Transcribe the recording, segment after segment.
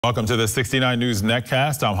Welcome to the 69 News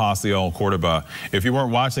Netcast. I'm Argyl Cordoba. If you weren't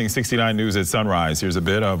watching 69 News at sunrise, here's a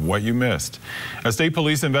bit of what you missed. A state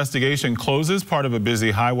police investigation closes part of a busy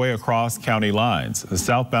highway across county lines. The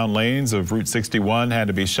southbound lanes of Route 61 had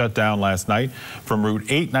to be shut down last night from Route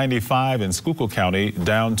 895 in Schuylkill County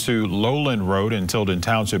down to Lowland Road in Tilden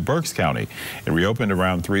Township, Berks County. It reopened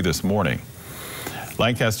around 3 this morning.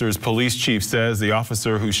 Lancaster's police chief says the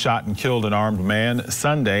officer who shot and killed an armed man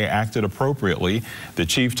Sunday acted appropriately. The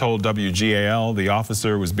chief told WGAL the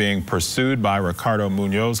officer was being pursued by Ricardo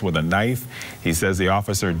Munoz with a knife. He says the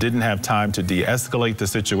officer didn't have time to de-escalate the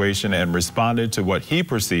situation and responded to what he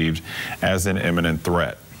perceived as an imminent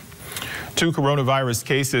threat. 2 coronavirus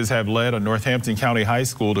cases have led a Northampton County high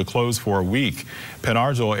school to close for a week.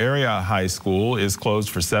 Argyl area high school is closed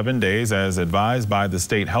for 7 days as advised by the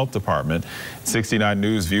state health department. 69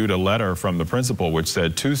 News viewed a letter from the principal which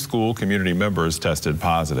said 2 school community members tested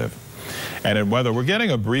positive. And in weather, we're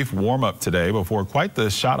getting a brief warm-up today before quite the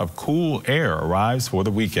shot of cool air arrives for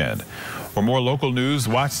the weekend. For more local news,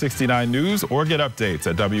 watch 69 News or get updates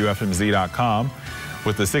at WFMZ.com.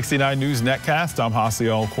 With the 69 News Netcast, I'm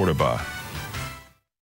Argyl Cordoba.